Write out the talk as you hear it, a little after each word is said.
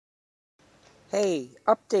Hey,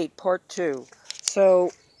 update part 2.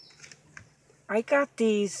 So, I got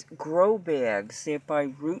these grow bags. They're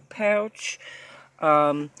by Root Pouch.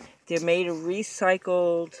 They're made of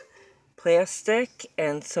recycled plastic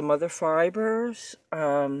and some other fibers.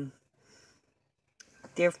 They're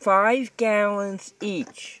 5 gallons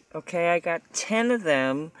each. Okay, I got 10 of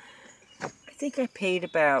them. I think I paid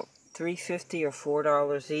about $3.50 or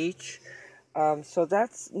 $4 each. So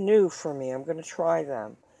that's new for me. I'm going to try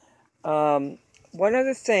them. One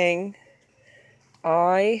other thing,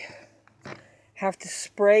 I have to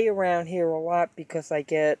spray around here a lot because I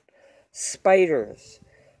get spiders.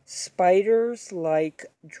 Spiders like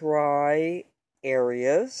dry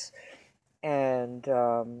areas, and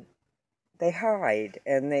they hide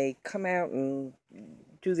and they come out and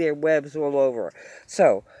do their webs all over.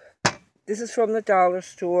 So this is from the dollar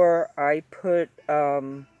store. I put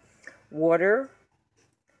water,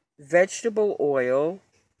 vegetable oil,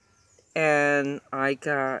 and I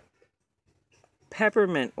got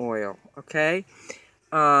peppermint oil, okay?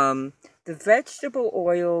 The vegetable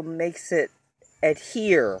oil makes it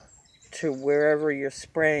adhere to wherever you're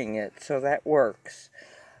spraying it, so that works.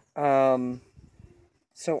 So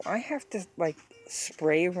I have to, like,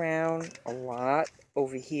 spray around a lot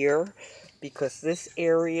over here because this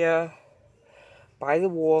area by the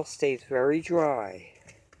wall stays very dry.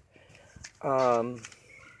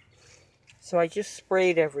 So I just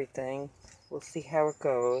sprayed everything. We'll see how it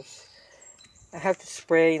goes. I have to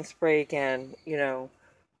spray and spray again,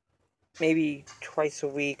 maybe twice a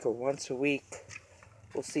week or once a week.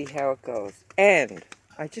 We'll see how it goes. And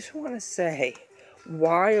I just want to say,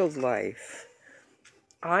 wildlife.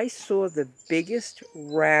 I saw the biggest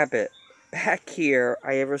rabbit back here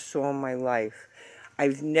I ever saw in my life.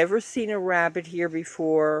 I've never seen a rabbit here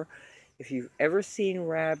before. If you've ever seen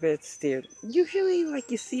rabbits, they're usually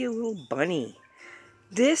like you see a little bunny.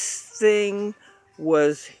 This thing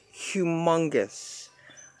was humongous.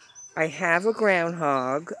 I have a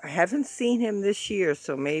groundhog. I haven't seen him this year,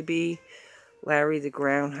 so maybe Larry the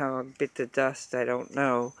groundhog bit the dust. I don't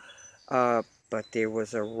know. But there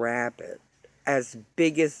was a rabbit as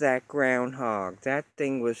big as that groundhog. That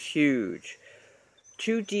thing was huge.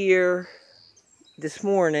 2 deer this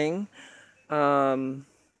morning.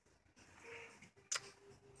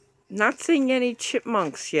 Not seeing any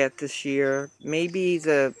chipmunks yet this year. Maybe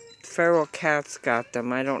the feral cats got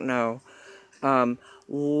them. I don't know.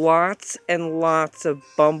 Lots and lots of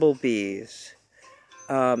bumblebees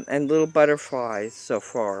and little butterflies so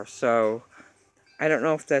far. So I don't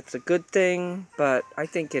know if that's a good thing, but I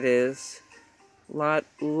think it is.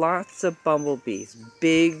 Lots of bumblebees,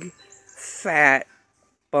 big, fat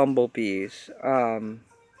bumblebees.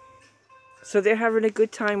 So they're having a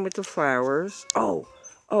good time with the flowers.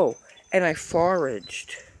 Oh, and I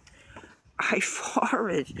foraged. I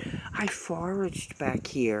foraged back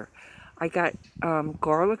here. I got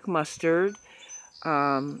garlic mustard.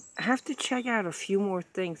 I have to check out a few more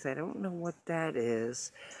things. I don't know what that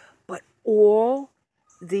is. But all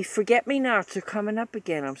the forget-me-nots are coming up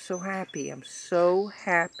again. I'm so happy. I'm so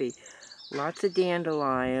happy. Lots of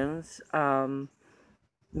dandelions.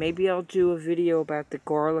 Maybe I'll do a video about the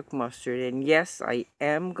garlic mustard. And yes, I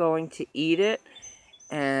am going to eat it.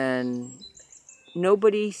 And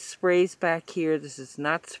nobody sprays back here. This is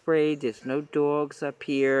not sprayed. There's no dogs up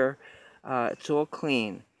here. It's all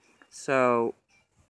clean. So